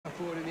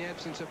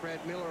absence of Brad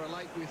Miller, a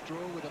late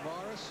withdrawal with a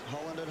virus.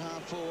 Holland at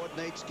half forward.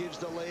 Neitz gives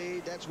the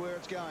lead. That's where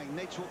it's going.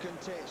 Neitz will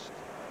contest.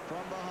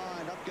 From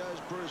behind, up goes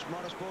Bruce.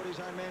 Might have spoiled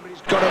his own man, but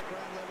he's got it.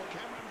 Ground level.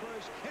 Cameron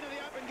Bruce into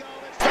the open goal.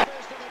 That's the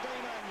first of the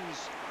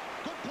Demons.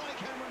 Good play,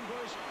 Cameron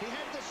Bruce. He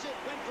had the sit,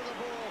 went for the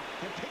ball,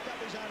 and picked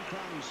up his own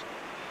crumbs.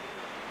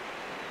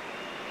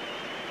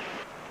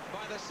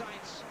 By the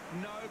Saints,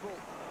 Noble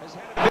has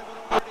had a bit of it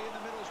already in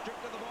the middle,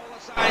 stripped to the ball.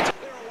 The Saints,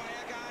 they're away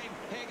again.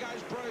 Here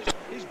goes Bruce.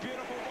 His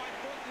beautiful white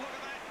foot. Look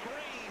at that.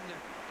 Green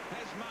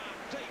has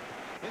marked deep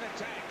in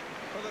attack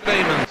for the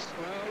Demons.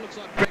 Well, it looks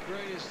like Brett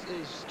Green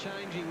is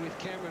changing with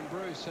Cameron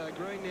Bruce. So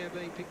Green now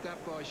being picked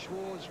up by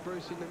Schwartz.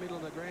 Bruce in the middle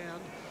of the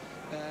ground.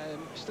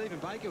 Stephen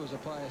Baker was a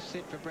player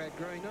set for Brad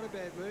Green. Not a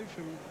bad move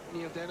from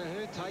Neil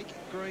Danaher. Take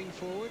Green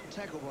forward.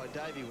 Tackle by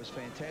Davey was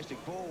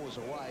fantastic. Ball was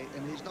away,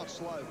 and he's not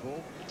slow,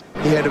 Paul.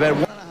 He had about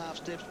 1.5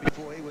 steps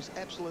before he was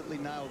absolutely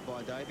nailed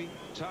by Davey.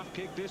 Tough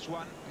kick, this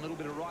one. A little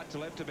bit of right to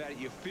left about it.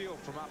 You feel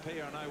from up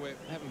here. I know we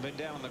haven't been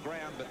down on the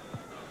ground, but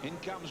in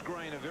comes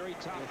Green. A very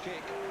tough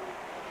kick.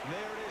 And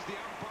there it is. The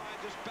umpire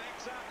just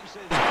backs up and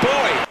says,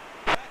 "Boy,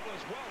 that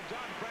was well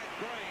done, Brad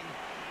Green."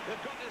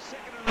 They've got their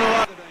second in a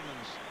row, the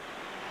Demons.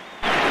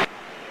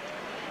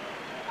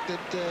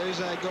 That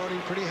Uze got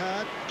him pretty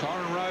hard.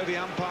 Corin Rowe, the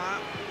umpire,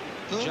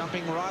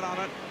 jumping right on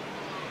it.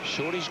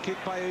 Shortish kick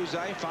by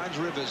Uze, finds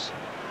Rivers.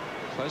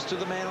 Close to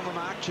the man on the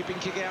mark, chipping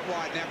kick out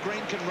wide. Now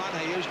Green can run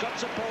here. He's got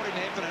support in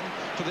Heffernan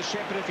for the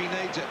Shepherd if he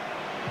needs it.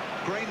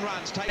 Green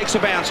runs, takes a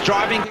bounce,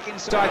 driving kick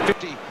inside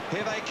 50.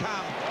 Here they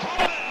come.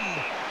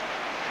 Holland!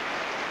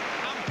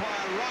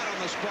 Umpire right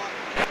on the spot.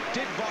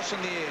 Did Voss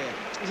in the air.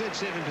 He's had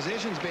 7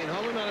 possessions, Ben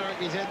Holland. I don't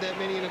reckon he's had that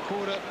many in a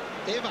quarter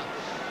ever.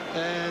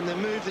 And the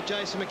move that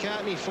Jason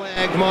McCartney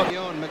flagged might be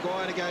on.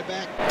 Maguire to go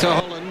back to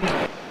Holland.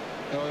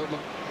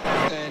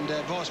 And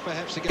Voss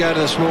perhaps to go to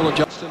the smaller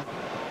Johnstone.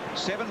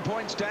 7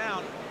 points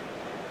down.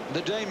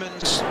 The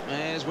Demons,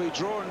 as we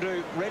draw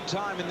into red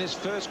time in this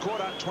first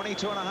quarter.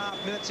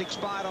 22.5 minutes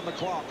expired on the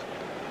clock.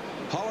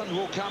 Holland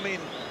will come in.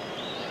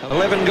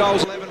 11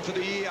 goals, 11 for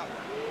the year.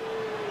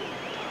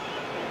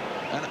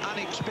 An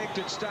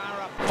unexpected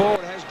star up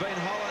forward has been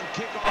Holland.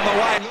 Kick on the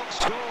way. Looks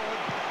scored.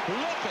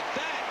 Look at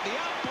that. The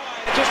umpire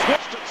just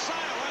watched it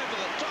sail over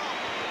the top.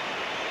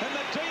 And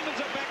the Demons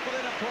are back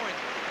within a point.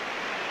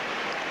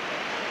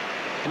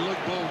 And Luke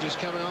Ball just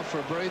coming off for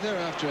a breather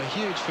after a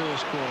huge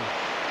first quarter.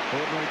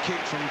 Ordinary kick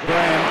from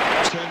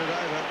Graham. Turned it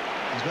over.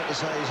 I was about to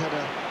say he's had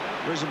a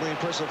reasonably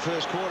impressive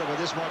first quarter, but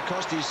this might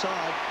cost his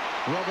side.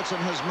 Robertson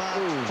has marked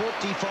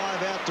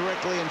 45 out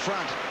directly in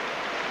front.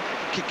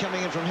 Kick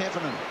coming in from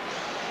Heffernan.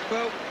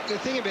 Well, the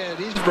thing about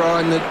it is,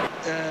 Brian,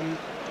 that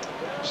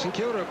St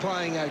Kilda are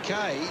playing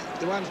okay.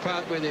 The one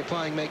part where they're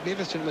playing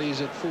magnificently is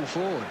at full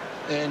forward.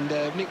 And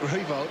Nick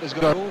Revolt has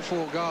got all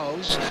 4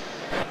 goals.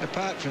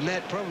 Apart from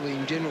that, probably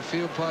in general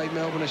field play,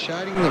 Melbourne are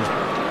shading them.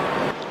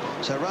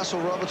 So Russell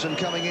Robertson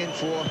coming in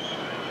for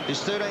his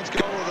 13th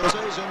goal of the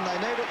season. They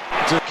need it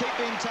to keep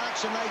in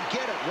touch, and they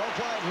get it. Well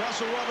played,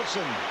 Russell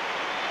Robertson.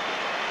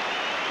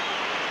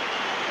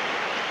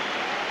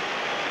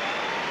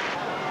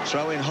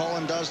 Throw in.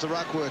 Holland does the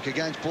ruck work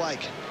against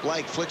Blake.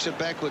 Blake flicks it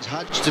backwards.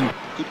 Hudson,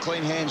 good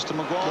clean hands to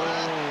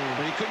Maguire,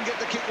 but he couldn't get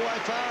the kick away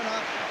far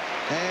enough.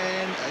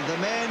 And the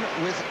man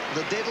with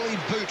the deadly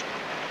boot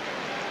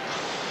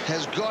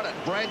has got it.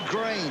 Brad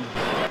Green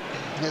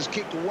has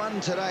kicked 1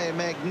 today. A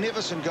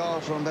magnificent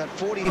goal from about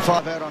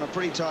 45 out on a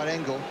pretty tight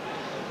angle.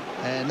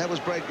 And that was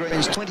Brad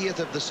Green's 20th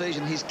of the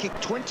season. He's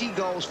kicked 20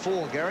 goals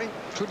for, Gary.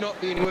 Could not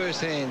be in worse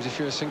hands if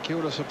you're a St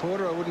Kilda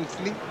supporter, I wouldn't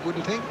think.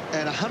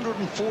 And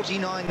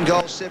 149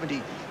 goals,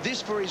 70.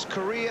 This for his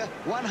career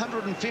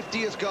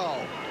 150th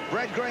goal.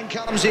 Brad Green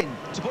comes in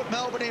to put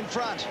Melbourne in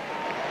front.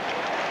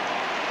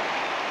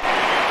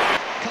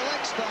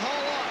 Collects the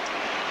whole lot.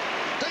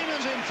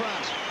 Demons in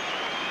front.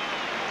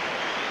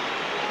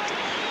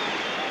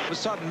 All of a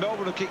sudden,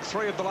 Melbourne have kicked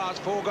 3 of the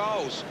last 4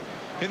 goals.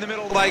 In the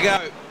middle they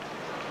go.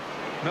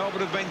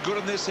 Melbourne have been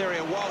good in this area.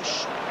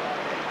 Walsh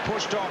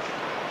pushed off.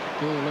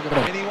 Ooh, look at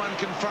that. Anyone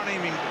confronting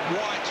him.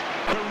 White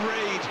to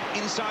Reed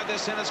inside the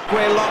centre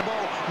square. Long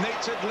ball.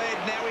 Neitz had led.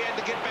 Now he had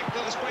to get back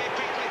to the square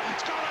quickly.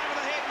 It's gone over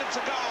the head and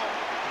it's a goal.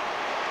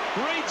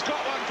 Reed's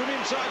got one from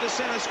inside the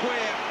centre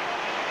square.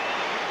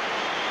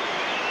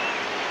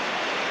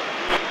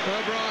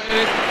 Well,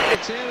 Brian,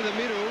 it's out of the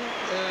middle.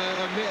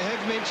 I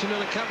have mentioned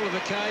on a couple of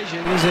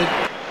occasions that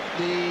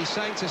the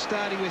Saints are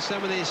starting with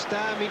some of their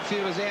star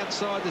midfielders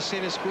outside the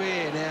centre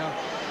square. Now,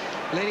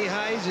 Lenny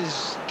Hayes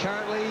is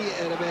currently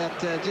at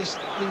about just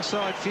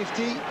inside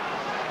 50.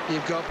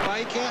 You've got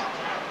Baker,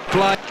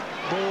 Blake,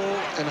 Ball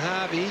and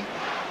Harvey.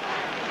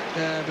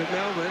 But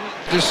Melbourne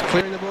just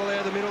clearing the ball out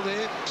of the middle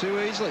there too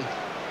easily.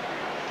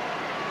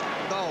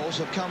 Goals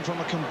have come from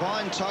a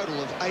combined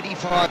total of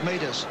 85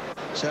 metres.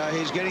 So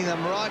he's getting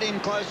them right in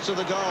close to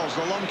the goals.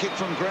 The long kick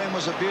from Graham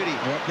was a beauty.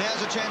 Yep.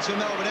 Now's a chance for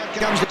Melbourne. Out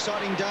comes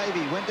exciting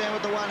Davey. Went down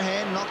with the one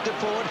hand, knocked it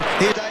forward.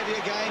 Here Davey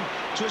again,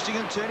 twisting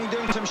and turning,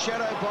 doing some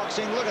shadow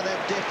boxing. Look at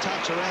that deft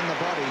touch around the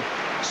body.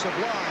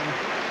 Sublime.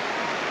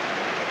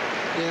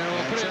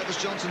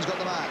 Travis Johnston's got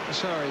the mark.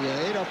 Sorry,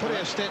 Ed, I'll put our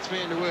stats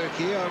man to work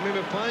here. I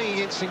remember playing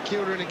against St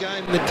Kilda in a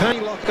game. The Tony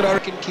Lockett, I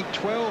reckon, kicked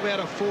 12 out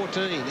of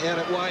 14 out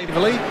at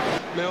Waverley,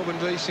 Melbourne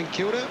v St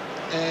Kilda,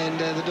 and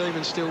the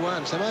Demons still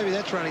won. So maybe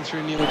that's running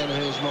through Neil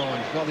Danaher's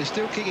mind. While they're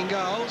still kicking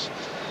goals,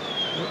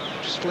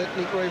 just let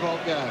Nick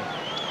Revolt go.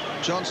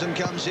 Johnson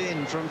comes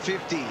in from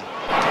 50. Long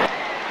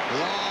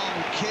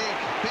kick,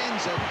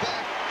 bends it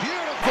back.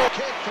 Beautiful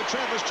kick for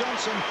Travis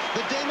Johnson.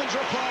 The Demons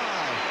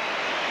reply.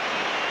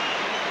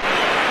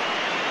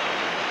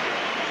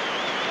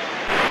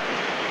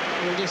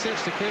 Well, I guess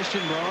that's the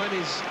question, Brian,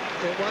 is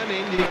at one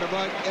end you've got a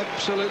bloke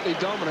absolutely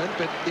dominant,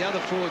 but the other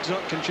forward's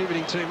not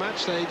contributing too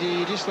much, so do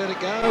you just let it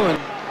go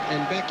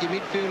and back your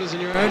midfielders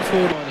and your own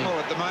forward on him? Well,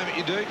 at the moment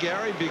you do,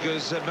 Gary,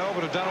 because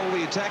Melbourne have done all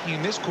the attacking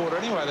in this quarter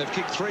anyway. They've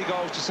kicked 3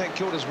 goals to St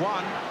Kilda's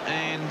 1,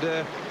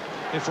 and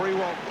if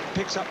Rewalt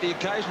picks up the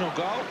occasional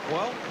goal,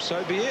 well,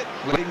 so be it.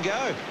 Let him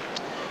go.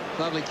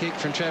 Lovely kick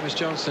from Travis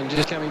Johnson,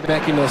 just coming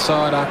back into the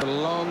side after a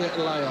long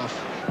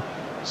layoff.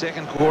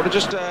 Second quarter,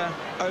 just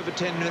over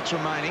 10 minutes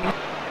remaining.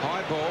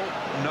 High ball,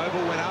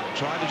 Noble went up,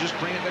 tried to just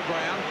bring it to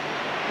ground.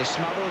 The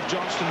smother of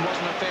Johnston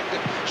wasn't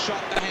effective.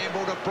 Shot the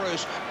handball to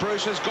Bruce.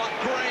 Bruce has got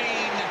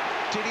Green.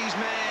 Tiddy's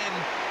man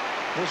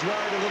was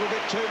worried a little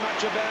bit too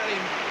much about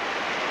him.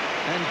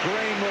 And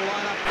Green will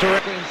line up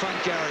directly in front,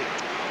 Gary.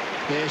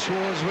 Yeah,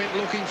 Schwartz went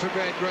looking for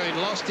Brad Green.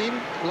 Lost him,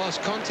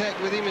 lost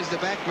contact with him as the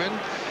backman.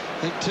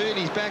 Then turned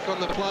his back on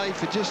the play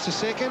for just a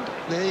second.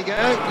 There you go.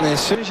 And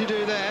as soon as you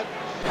do that,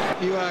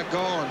 you are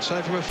gone.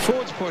 So from a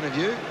forward's point of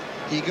view,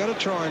 you've got to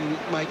try and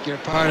make your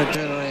opponent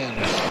turn around.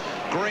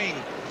 Green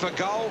for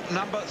goal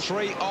number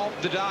 3 of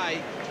the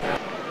day.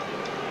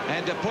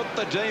 And to put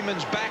the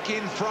Demons back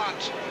in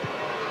front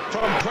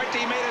from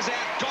 20 metres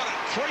out. Got it.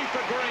 3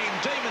 for Green.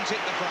 Demons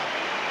hit the front.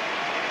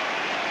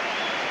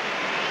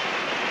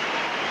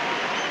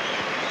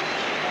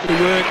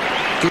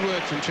 Good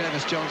work from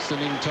Travis Johnston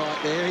in tight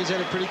there. He's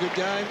had a pretty good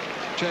game.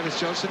 Travis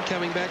Johnson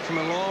coming back from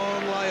a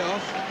long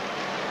layoff.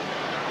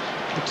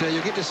 But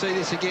you'll get to see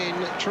this again.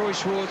 Troy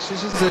Schwartz,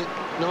 this is the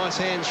nice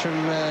hands from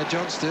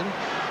Johnston.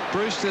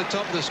 Bruce to the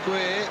top of the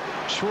square.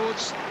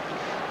 Schwartz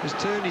has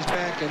turned his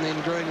back, and then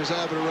Green was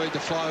able to read the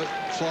flight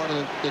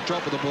of the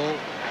drop of the ball.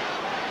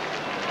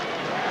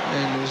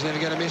 And he was never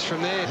going to miss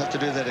from there. Have to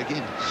do that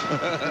again.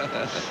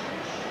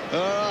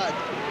 All right.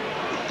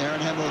 Aaron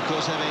Hamill, of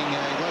course, having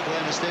a local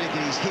anaesthetic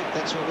in his hip.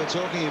 That's what we're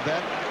talking about.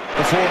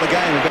 Before the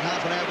game, we've got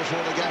half an hour before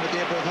the game at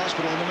the Airport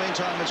Hospital. In the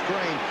meantime, it's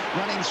Green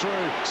running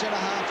through. Centre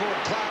half forward.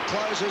 Clark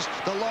closes.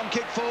 The long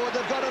kick forward.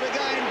 They've got it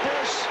again.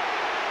 Bruce.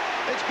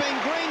 It's been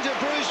Green to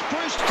Bruce.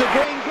 Bruce to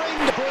Green. Green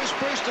to Bruce.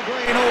 Bruce to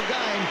Green all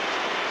game.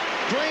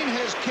 Green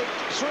has kicked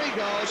 3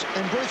 goals,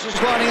 and Bruce is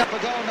lining up for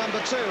goal number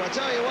 2. I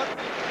tell you what.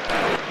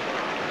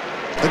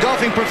 The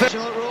golfing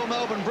professional at Royal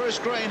Melbourne, Bruce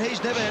Green,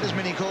 he's never had as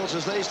many calls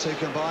as these two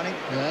combining.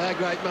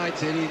 Great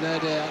mates, Eddie, no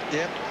doubt.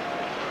 Yep.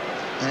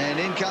 And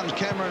in comes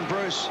Cameron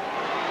Bruce.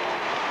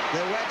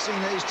 They're waxing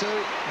these two.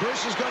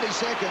 Bruce has got his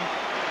second.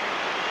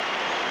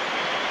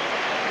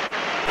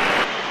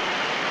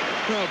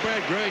 Well,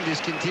 Brad Green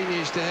just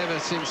continues to have a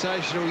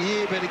sensational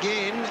year, but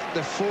again,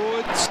 the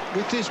forwards,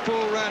 with this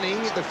ball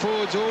running, the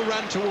forwards all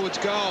run towards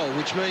goal,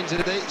 which means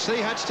that see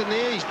Hutchton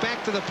there, he's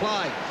back to the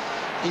play.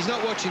 He's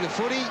not watching the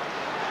footy.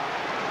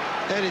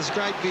 That is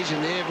great vision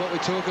there of what we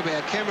talk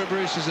about. Cameron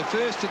Bruce is the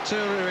first to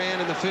turn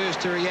around and the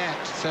first to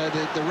react. So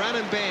the run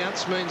and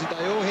bounce means that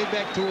they all head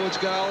back towards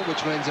goal,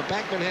 which means the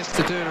backman has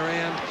to turn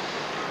around.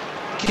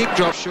 Kick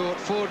drops short,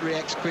 forward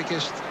reacts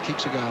quickest,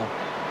 kicks a goal.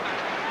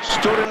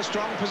 Stood in a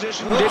strong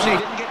position, didn't he?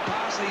 Didn't get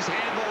past these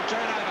handball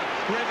turnover.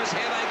 Rivers,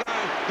 here they go.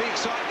 The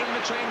excitement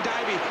between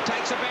Davey.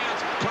 Takes a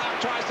bounce. Clark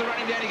tries to run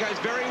him down. He goes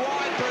very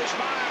wide. Bruce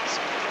marks.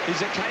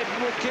 He's a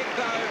capable kick,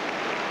 though.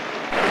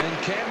 And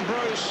Cam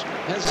Bruce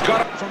has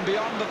got it from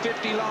beyond the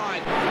 50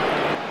 line.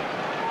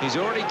 He's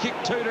already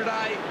kicked 2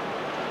 today.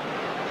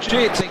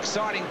 Gee, it's an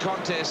exciting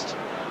contest.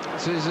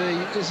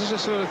 This is the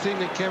sort of thing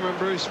that Cameron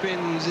Bruce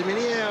spends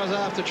many hours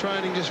after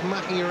training just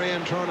mucking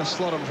around trying to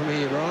slot him from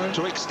here, Brian.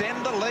 To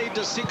extend the lead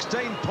to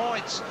 16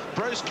 points.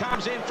 Bruce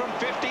comes in from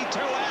 52 out.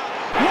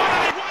 What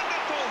a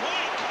wonderful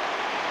week!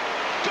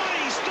 God,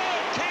 he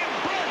stole Cam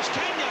Bruce.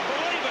 Can you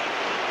believe it?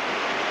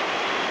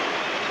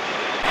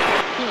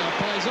 It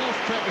pays off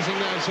practicing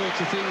those sorts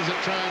of things at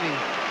training.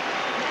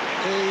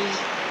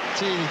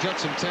 He's got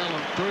some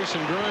talent. Bruce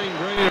and Green,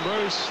 Green and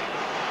Bruce.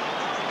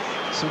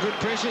 Some good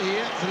pressure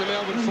here for the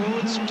Melbourne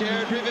forwards.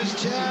 Jared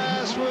Rivers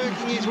just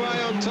working his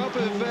way on top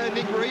of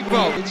Nick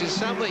Revolt, which is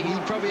something he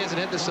probably hasn't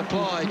had the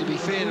supply, to be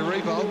fair to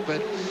Revolt.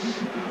 But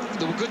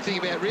the good thing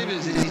about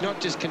Rivers is he's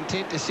not just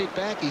content to sit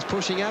back. He's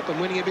pushing up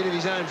and winning a bit of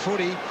his own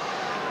footy.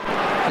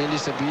 And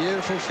just a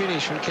beautiful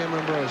finish from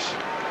Cameron Bruce.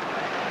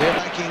 They're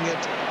making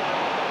it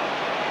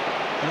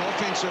an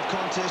offensive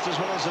contest as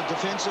well as a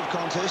defensive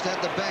contest.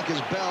 At the back is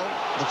Bell,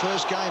 the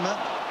first gamer.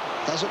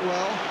 Does it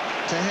well.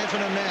 To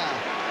Heffernan now.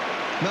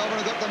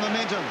 Melbourne have got the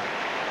momentum.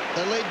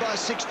 They lead by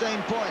 16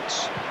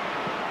 points.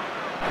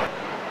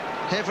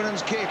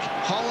 Heffernan's kick.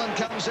 Holland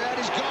comes out.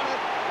 He's got it.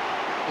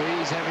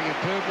 He's having a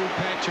purple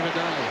patch of a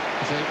day,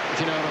 if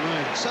you know what I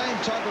mean. Same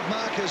type of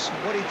mark as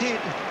what he did.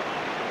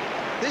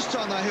 This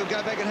time, though, he'll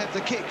go back and have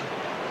the kick.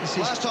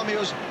 Last time he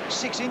was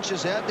 6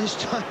 inches out. This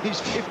time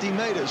he's 50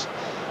 metres.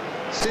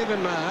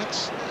 7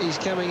 marks. He's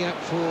coming up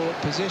for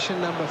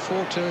possession number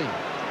 14.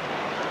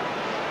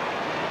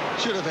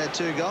 Should have had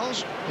 2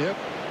 goals. Yep.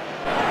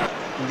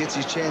 And gets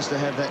his chance to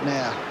have that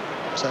now.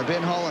 So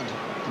Ben Holland,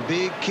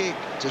 big kick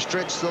to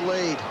stretch the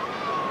lead.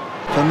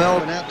 For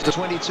Melbourne, out to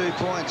 22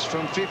 points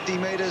from 50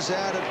 metres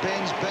out. It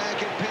bends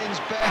back. It bends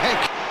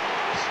back.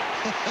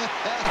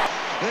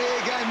 There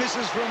you go.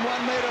 Misses from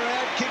 1 metre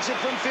out. Kicks it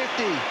from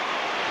 50.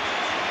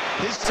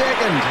 His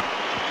second.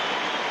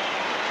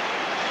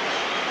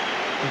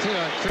 I think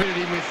I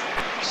credited him with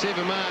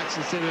 7 marks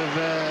instead of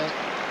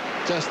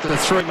just the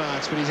 3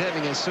 marks, but he's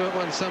having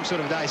some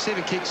sort of day.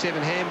 7 kicks,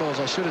 7 handballs,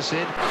 I should have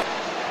said.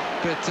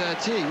 But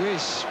gee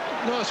whiz,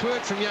 nice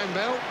work from young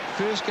Bell,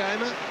 first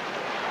gamer.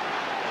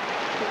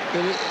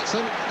 But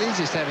he's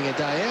just having a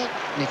day out.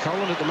 Nick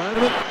Holland at the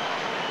moment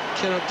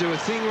cannot do a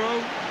thing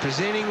wrong.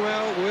 Presenting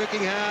well,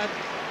 working hard.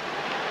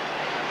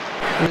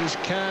 And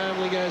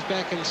calmly goes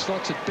back and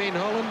slots at Ben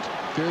Holland.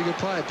 Very good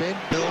player, Ben.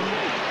 Milne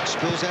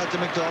spills out to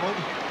McDonald.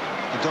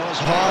 McDonald's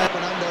high up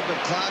and under,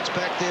 but Clark's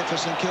back there for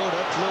St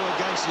Kilda. Flew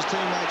against his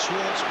teammate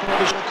Schwartz.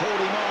 Probably should have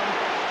called him on.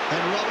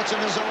 And Robertson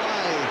is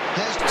away.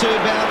 Has 2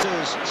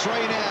 bouncers.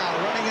 3 now.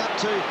 Running up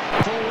to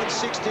forward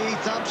 60.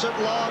 Thumps it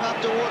long up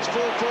towards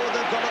full forward.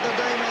 They've got it, the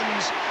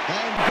Demons.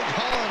 And Big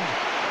Holland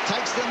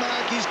takes the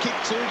mark. He's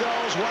kicked 2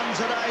 goals. 1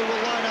 today.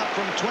 Will line up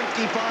from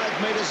 25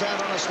 metres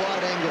out on a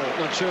slight angle.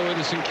 Not sure where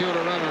the St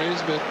Kilda runner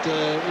is, but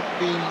would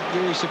be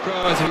very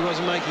surprised if he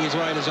wasn't making his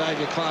way to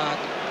Xavier Clark.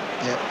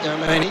 Yep. I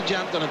mean, he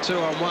jumped on a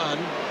 2-on-1,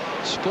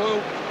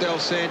 spoiled Del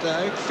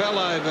Santo, fell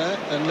over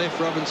and left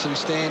Robertson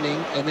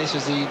standing, and this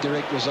is the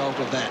direct result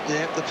of that.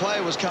 Yeah, the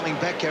player was coming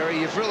back, Gary.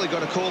 You've really got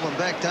to call them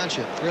back, don't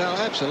you? Well,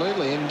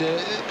 absolutely, and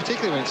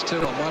particularly when it's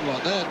 2-on-1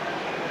 like that.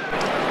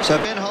 So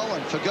Ben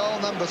Holland for goal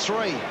number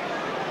 3,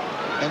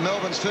 and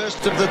Melbourne's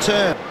first of the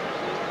term.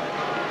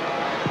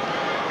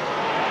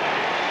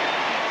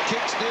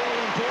 Kick still,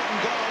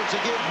 important goal to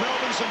give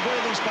Melbourne some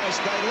breathing space.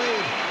 They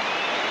lead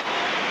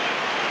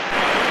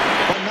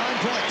by 9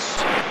 points.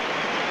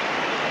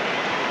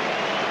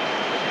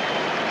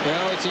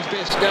 Well, it's his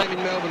best game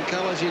in Melbourne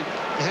colours, you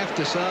have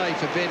to say,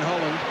 for Ben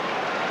Holland.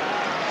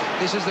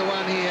 This is the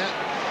one here.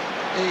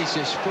 He's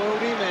just spoiled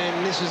him,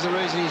 and this is the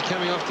reason he's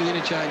coming off to the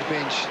interchange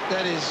bench.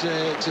 That is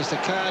just a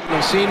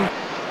cardinal sin.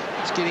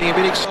 It's getting a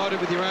bit excited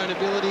with your own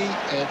ability.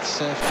 It's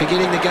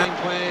forgetting the game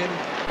plan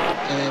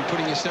and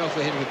putting yourself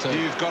ahead of the team.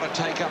 You've got to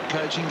take up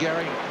coaching,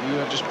 Gary. You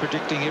are just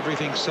predicting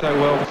everything so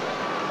well.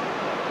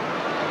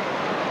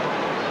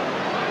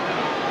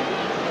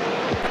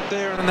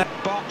 There in that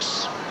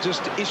box,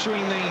 just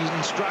issuing the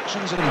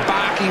instructions and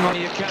barking on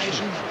the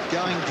occasion.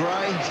 Going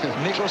grey.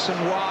 Nicholson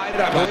wide.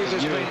 I believe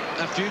there's been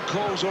a few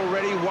calls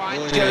already.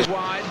 White goes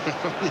wide.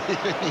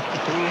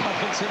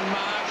 Robertson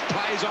marks,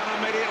 plays on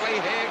immediately.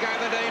 Here go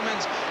the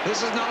Demons.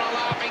 This is not a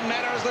laughing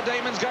matter as the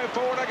Demons go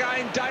forward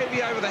again.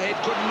 Davey over the head,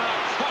 couldn't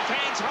mark. Off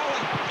hands,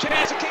 Holland.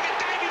 Chance to kick it.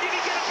 Davey, did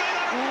he get a beat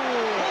on it?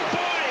 Oh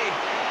boy!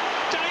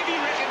 Davey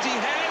reckons he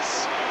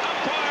has.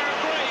 Umpire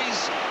agrees.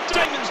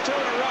 Demons 2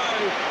 in a row.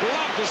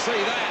 Love to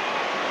see that.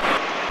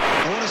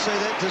 I want to see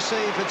that to see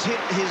if it's hit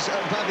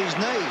above his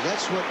knee.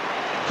 That's what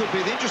could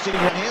be the interesting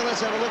one here.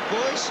 Let's have a look,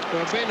 boys.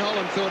 Well, Ben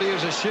Holland thought he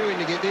was a shoo-in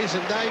to get this,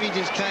 and Davey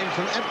just came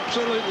from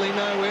absolutely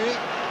nowhere.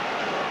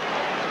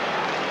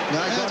 No,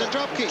 it's a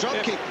drop kick.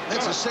 Drop kick.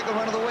 That's the second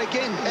one of the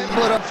weekend.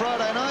 Edward on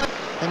Friday night.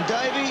 And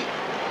Davey,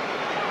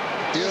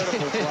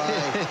 beautiful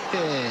play.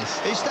 Yes.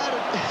 He started,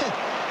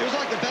 it was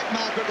like the back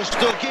marker at the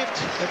store gift.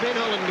 Ben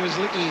Holland was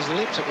licking his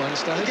lips at one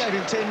stage. He gave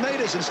him 10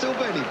 metres and still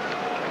beat him.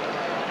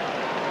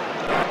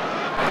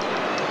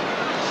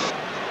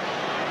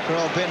 Poor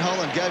old Ben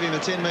Holland gave him a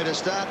 10-metre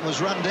start and was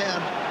run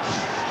down.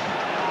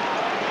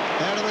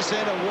 Out of the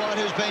centre, White,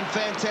 who's been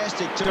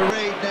fantastic, to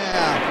Reid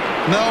now.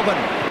 Melbourne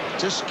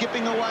just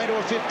skipping away to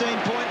a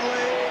 15-point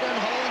lead, and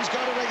Holland's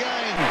got it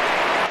again.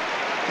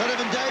 Not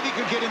even Davey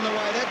could get in the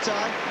way that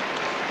time.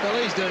 Well,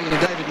 he's doing it to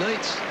David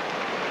Neitz,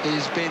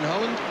 is Ben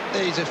Holland.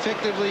 He's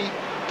effectively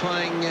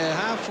playing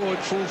half forward,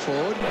 full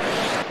forward.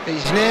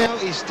 He's now,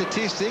 his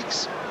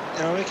statistics,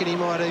 and I reckon he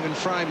might even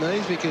frame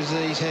these because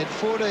he's had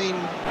 14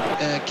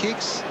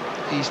 kicks.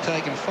 He's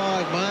taken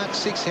 5 marks,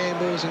 6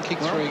 handballs and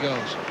kicked 3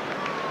 goals.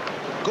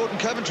 Gordon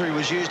Coventry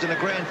was used in a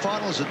grand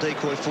final as a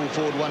decoy full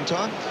forward one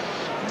time.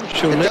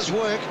 Sure, it does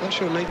work. I'm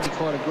sure Neitz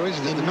quite agrees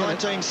with it. In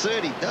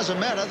 1930, doesn't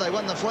matter, they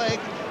won the flag.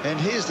 And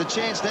here's the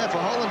chance now for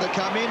Holland to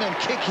come in and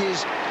kick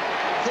his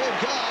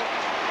 3rd goal.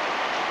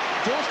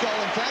 4th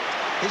goal, in fact.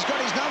 He's got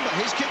his number.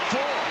 He's kicked 4.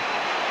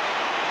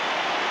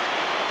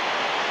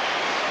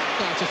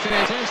 Oh, it's a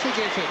fantastic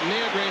effort.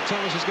 Now Grant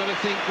Thomas has got to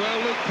think, well,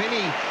 look,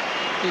 Penny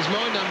He's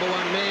my #1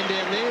 man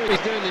down there.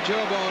 He's doing the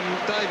job on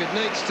David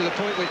Neitz to the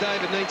point where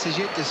David Neitz has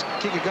yet to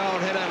kick a goal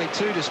and had only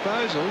 2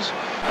 disposals.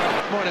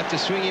 Might have to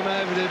swing him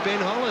over to Ben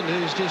Holland,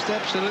 who's just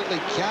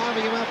absolutely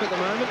carving him up at the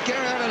moment.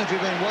 Gary, I don't know if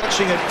you've been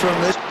watching it from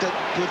this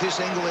with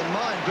this angle in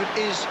mind, but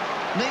is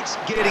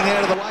Neitz getting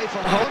out of the way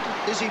from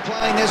Holland? Is he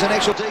playing as an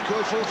actual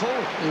decoy full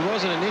forward? He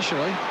wasn't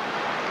initially.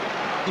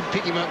 He'd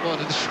pick him up by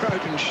the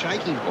throat and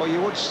shake him. Well,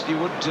 you would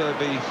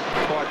be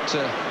quite...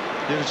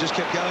 You just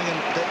kept going in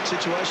that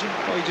situation?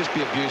 Well, you'd just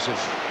be abusive.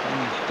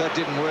 That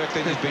didn't work,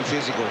 then you'd be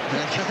physical.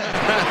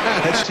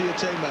 That's to your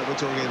teammate we're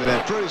talking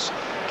about. Bruce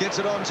gets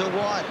it on to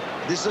White.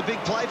 This is a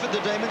big play for the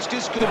Demons.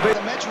 This could be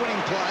the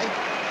match-winning play.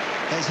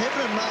 As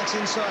Heffernan marks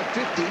inside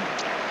 50.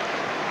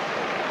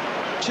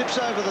 Chips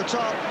over the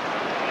top.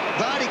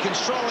 Vardy can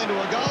stroll into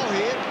a goal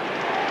here.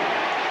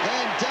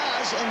 And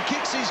does, and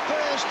kicks his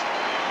first.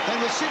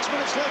 And with 6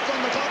 minutes left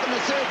on the clock in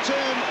the third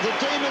term, the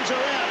Demons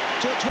are out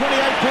to a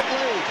 28-point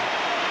lead.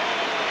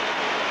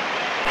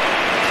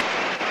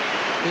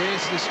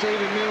 Yes, the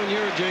Stephen Milne,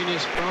 you're a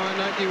genius, Brian.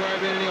 Don't you worry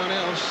about anyone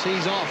else.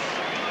 He's off.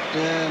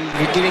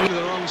 Getting into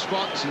the wrong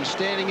spots and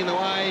standing in the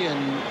way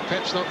and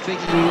perhaps not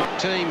thinking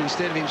team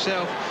instead of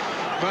himself.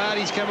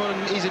 Vardy's come on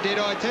and he's a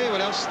dead-eye. Tell you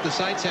what else the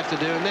Saints have to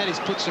do, and that is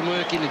put some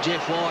work into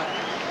Jeff White.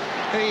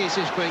 He has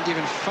just been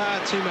given far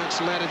too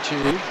much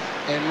latitude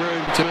and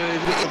room to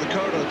move. The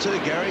corridor too,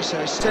 Gary,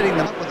 so setting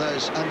them up with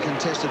those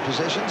uncontested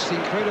possessions. It's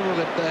incredible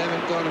that they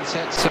haven't gone and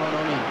sat someone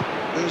on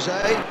him.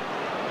 Uze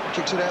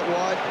kicks it out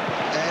wide,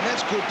 and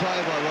that's good play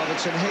by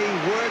Robertson. He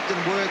worked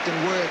and worked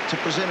and worked to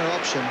present an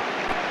option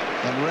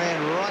and ran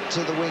right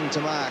to the wing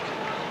to mark.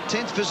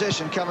 10th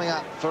possession coming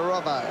up for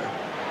Robbo,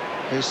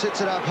 who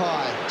sits it up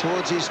high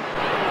towards his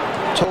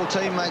tall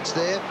teammates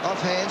there.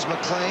 Off hands,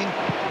 McLean.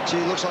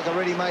 Gee, looks like a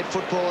ready-made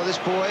footballer, this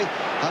boy.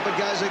 Up it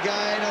goes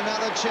again.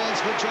 Another chance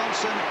for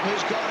Johnstone,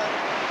 who's got it.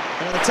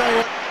 And I'll tell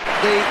you what,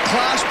 the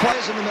class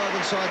players in the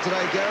Melbourne side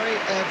today, Gary,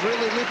 have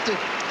really lifted.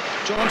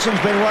 Johnson's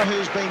been one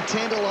who's been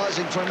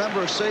tantalising for a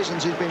number of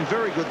seasons. He's been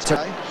very good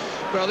today.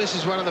 Well, this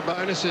is one of the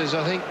bonuses.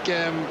 I think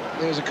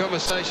there was a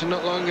conversation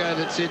not long ago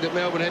that said that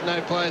Melbourne had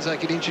no players they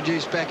could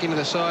introduce back into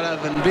the side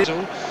other than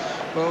Bizzle.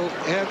 Well,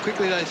 how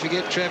quickly they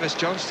forget Travis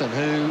Johnstone,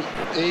 who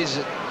is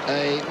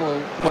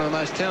one of the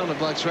most talented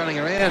blokes running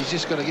around. He's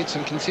just got to get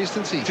some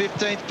consistency.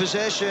 15th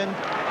possession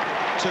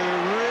to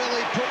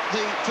really put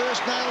the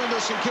first nail into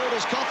St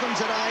Kilda's coffin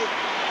today.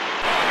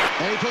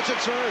 And he puts it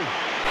through.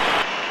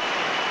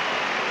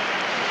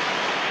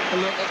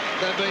 Look,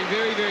 they've been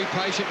very, very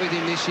patient with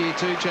him this year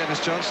too,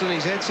 Travis Johnstone.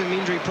 He's had some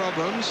injury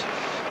problems,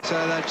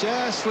 so they've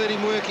just let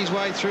him work his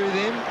way through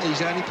them.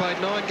 He's only played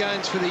 9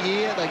 games for the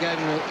year. They gave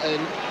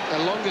him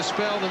a longer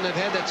spell than they've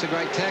had. That's a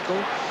great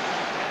tackle.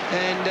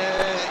 And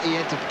he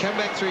had to come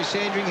back through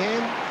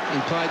Sandringham.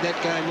 He played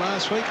that game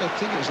last week, I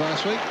think it was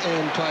last week,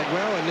 and played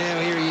well. And now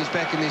here he is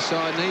back in this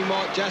side, and he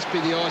might just be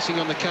the icing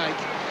on the cake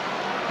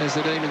as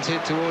the Demons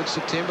head towards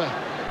September.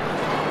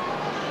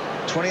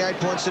 28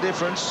 points the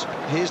difference.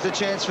 Here's the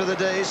chance for the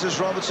D's as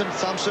Robertson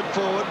thumps it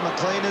forward.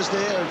 McLean is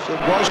there. There's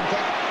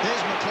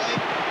McLean.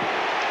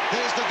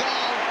 There's the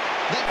goal.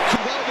 That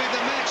could well be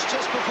the match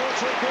just before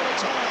three-quarter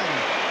time.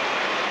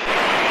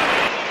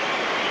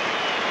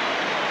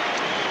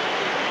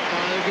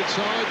 A good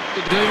side.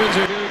 The Demons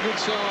are a very good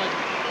side.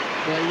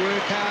 They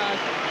work hard.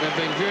 They've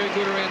been very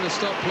good around the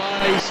stop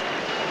plays.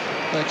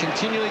 They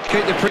continually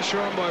keep the pressure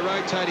on by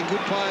rotating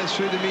good players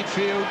through the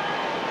midfield.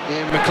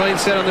 Yeah, McLean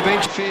sat on the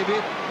bench a fair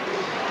bit.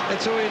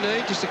 That's all you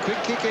need, just a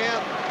quick kick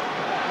out.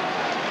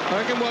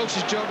 I reckon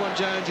Walsh's job on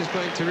Jones has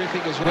been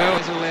terrific as well.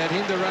 Hasn't allowed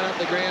him to run up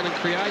the ground and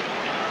create.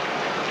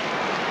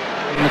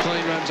 And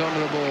McLean runs onto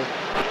the ball.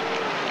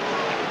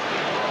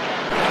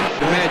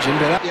 Imagine,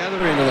 but up the other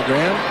end of the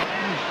ground.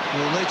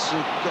 Well, Neitz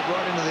got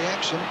right into the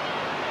action.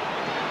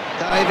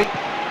 Davey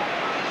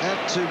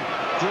out to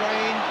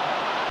Green.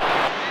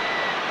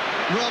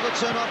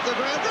 Robertson off the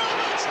ground.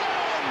 Robertson!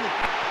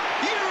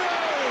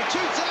 Euro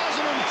 2004,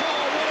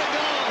 what a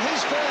goal.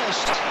 His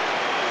first.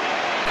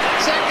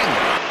 Second.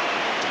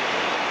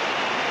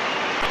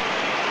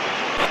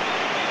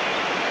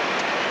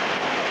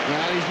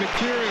 Well, he's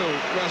mercurial,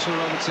 Russell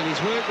Robertson.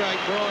 His work rate,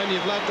 Brian,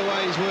 you've loved the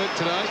way he's worked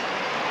today.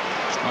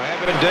 I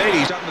have indeed.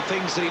 He's done the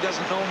things that he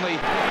doesn't normally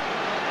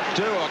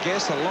do, I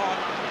guess, a lot.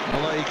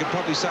 Although you could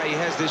probably say he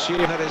has this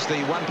year, and that is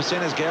the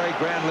 1%ers, Gary,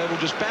 ground level,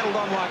 just battled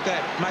on like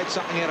that, made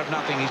something out of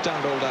nothing. He's done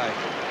it all day.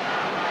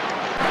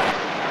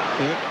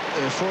 Yep,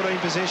 14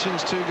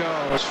 possessions, 2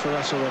 goals for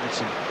Russell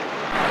Robertson.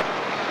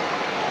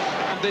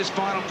 This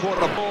final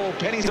quarter, the ball,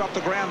 Penny's off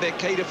the ground, their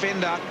key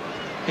defender.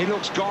 He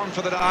looks gone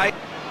for the day.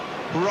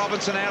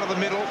 Robertson out of the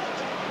middle.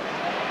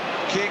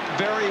 Kick,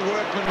 very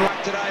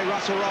workmanlike today,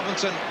 Russell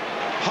Robinson.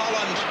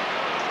 Holland,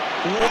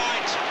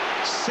 White,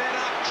 set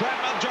up,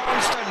 Trapper,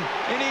 Johnston.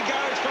 In he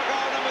goes for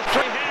goal number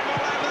 3, handball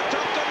over the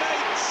top to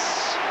Neitz.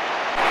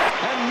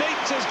 And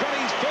Neitz has got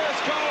his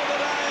first goal of the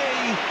day,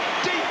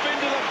 deep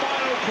into the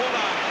final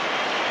quarter.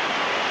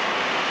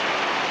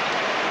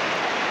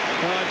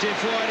 Jeff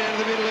White out of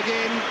the middle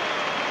again.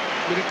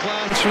 Bit of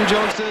class from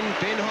Johnstone.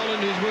 Ben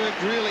Holland, who's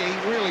worked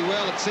really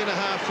well at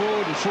centre-half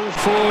forward and full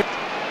forward.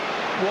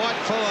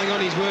 White following on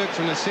his work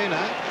from the centre.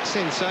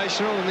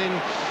 Sensational. And then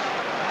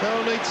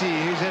Neitz,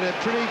 who's had a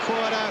pretty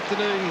quiet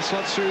afternoon. He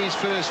slots through his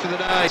first for the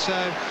day. So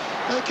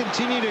they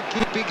continue to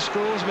kick big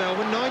scores,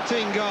 Melbourne.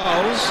 19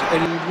 goals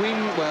and win,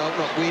 well,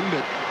 not win,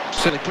 but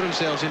certainly put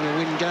themselves into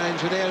win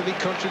games without a big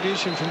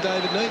contribution from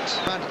David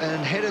Neitz.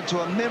 And headed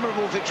to a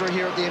memorable victory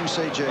here at the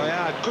MCG. They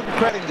are. Good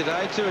crowding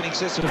today too, in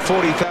excess of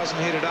 40,000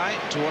 here today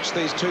to watch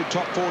these two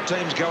top four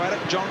teams go at it.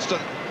 Johnstone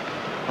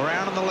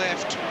around on the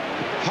left.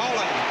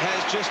 Holland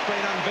has just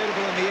been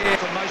unbeatable in the air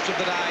for most of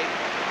the day.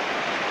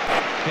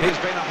 It has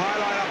been a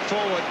highlight up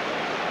forward.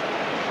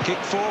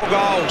 Kicked 4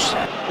 goals.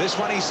 This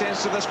one he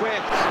sends to the square.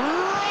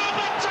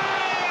 Robertson!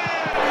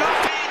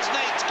 Finds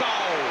Neitz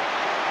goal.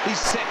 His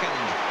second.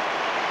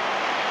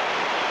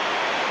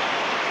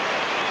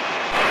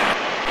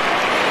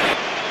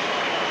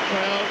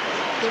 Well,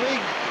 the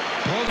big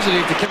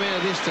positive to come out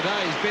of this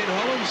today is Ben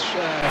Holland's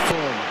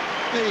form.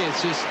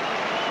 It's just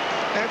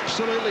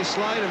absolutely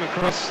slayed him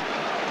across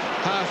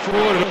half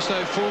forward and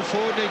also full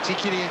forward. Neitz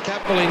getting a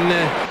couple in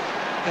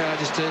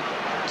just to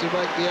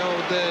make the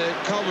old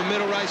Coleman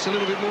medal race a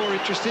little bit more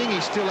interesting.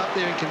 He's still up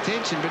there in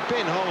contention, but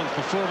Ben Holland's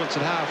performance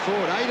at half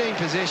forward, 18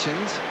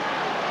 possessions.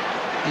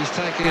 He's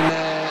taken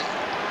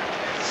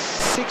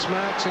 6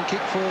 marks and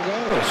kicked 4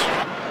 goals.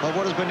 Well,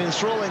 what has been an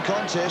enthralling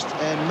contest,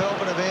 and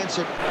Melbourne have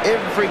answered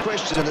every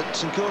question that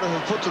St Kilda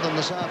have put to them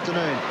this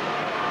afternoon.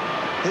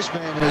 This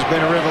man has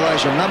been a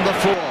revelation. Number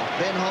 4,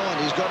 Ben Holland.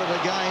 He's got it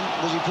again.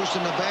 Was he pushed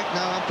in the back?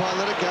 No, umpire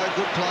let it go.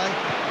 Good play.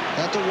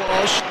 Out to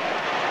Walsh.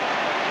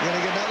 We're going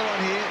to get another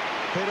one here.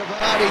 Peter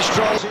Vardy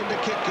strolls in to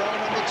kick goal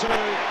number 2.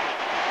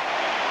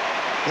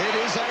 It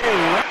is a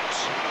wrap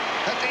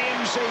at the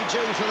MCG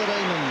for the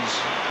Demons.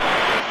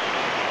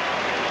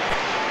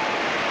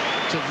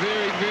 It's a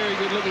very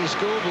good-looking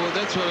scoreboard.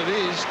 That's what it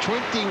is.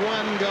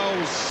 21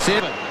 goals,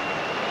 7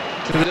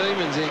 to the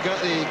Demons.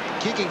 They're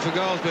kicking for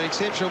goals been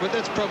exceptional, but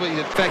that's probably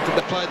the fact that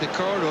they played the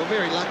corridor.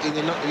 Very lucky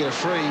they're not going to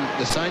free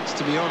the Saints,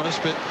 to be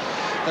honest, but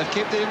they've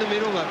kept it in the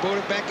middle. They've brought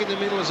it back in the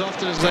middle as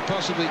often as they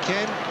possibly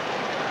can.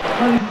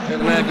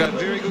 And they've got a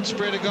very good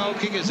spread of goal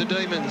kickers, the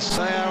Demons.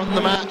 They are on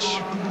the march.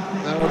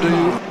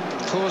 They'll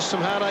cause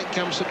some heartache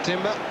come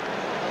September.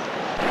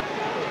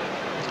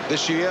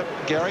 This year,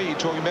 Gary, you're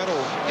talking about,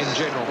 or in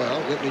general? Well,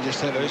 let me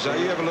just have a look. So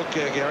you have a look,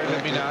 Gary,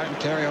 let me know.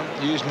 Carry on.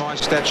 Use my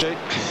stat sheet.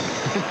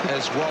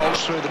 As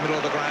Walsh through the middle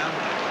of the ground.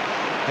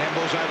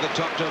 Handballs over the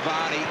top to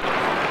Vardy.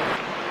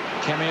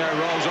 Cameo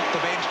rolls off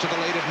the bench to the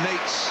lead of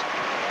Neitz.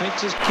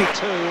 Neitz has kicked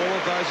 2. All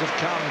of those have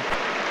come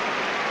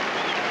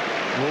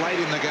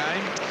late in the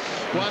game.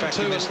 In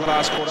fact, in this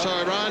last quarter.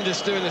 Sorry, Ryan,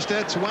 just doing the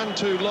stats.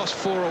 1-2, lost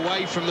 4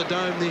 away from the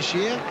Dome this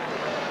year.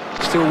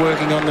 Still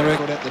working on the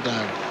record at the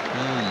Dome.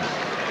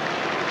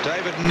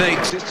 David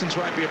Neitz, distance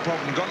won't be a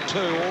problem. Got 2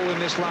 all in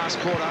this last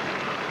quarter.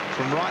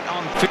 From right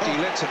on 50,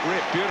 lets it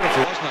rip.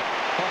 Beautiful, wasn't it?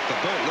 Off the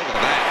boot, look at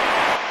that.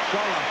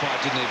 Goal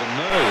umpire didn't even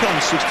move. On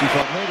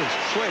 65 metres.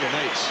 Sweet of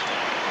Neitz.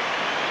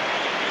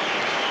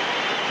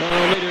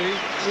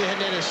 He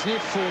hadn't had a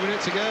sniff 4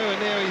 minutes ago,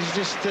 and now he's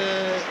just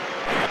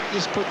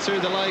put through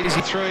the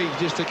lazy 3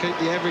 just to keep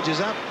the averages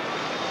up.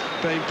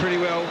 Been pretty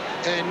well,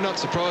 and not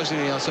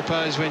surprisingly, I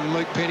suppose, when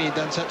Luke Penny had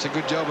done such a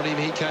good job on him,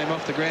 he came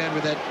off the ground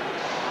with that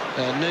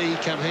knee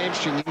come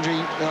hamstring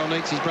injury. Well,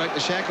 Neitz, he's broke the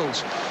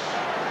shackles.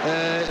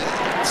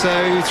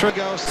 So 3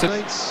 goals to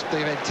Neitz.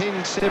 They've had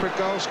 10 separate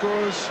goal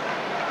scorers.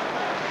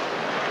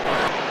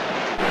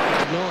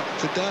 Good night,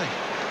 good day.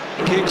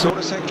 Kicks all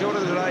to St Kilda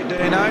today, do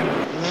you know?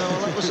 No,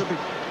 that was a bit...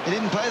 He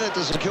didn't pay that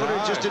to St Kilda,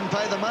 he just didn't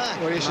pay the mark.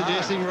 What are you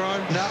suggesting,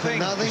 Ryan? Nothing.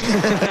 Nothing.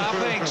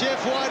 Nothing.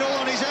 Jeff White all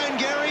on his own,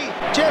 Gary.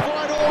 Jeff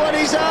White all on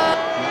his own.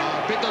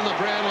 A bit on the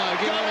Brownlow.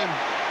 Get on him.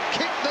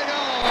 Kick the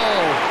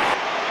goal.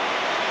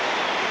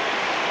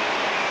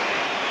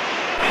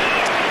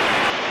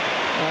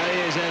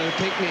 He's had a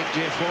picnic,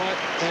 Jeff White.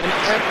 An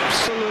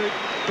absolute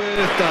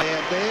birthday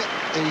out there.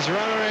 He's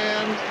run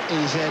around.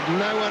 He's had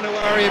no one to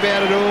worry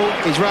about at all.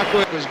 His ruck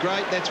work was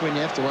great. That's when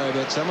you have to worry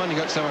about someone. You've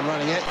got someone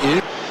running at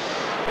you.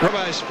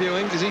 Robbo's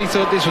spewing because he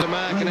thought this was a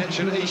mark and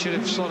he should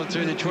have slotted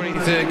through the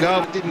 23rd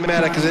goal. It didn't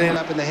matter because it ended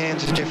up in the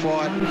hands of Jeff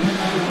White.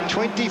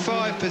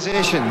 25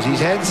 possessions. He's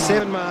had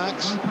 7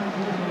 marks.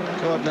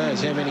 God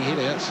knows how many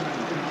hit-outs.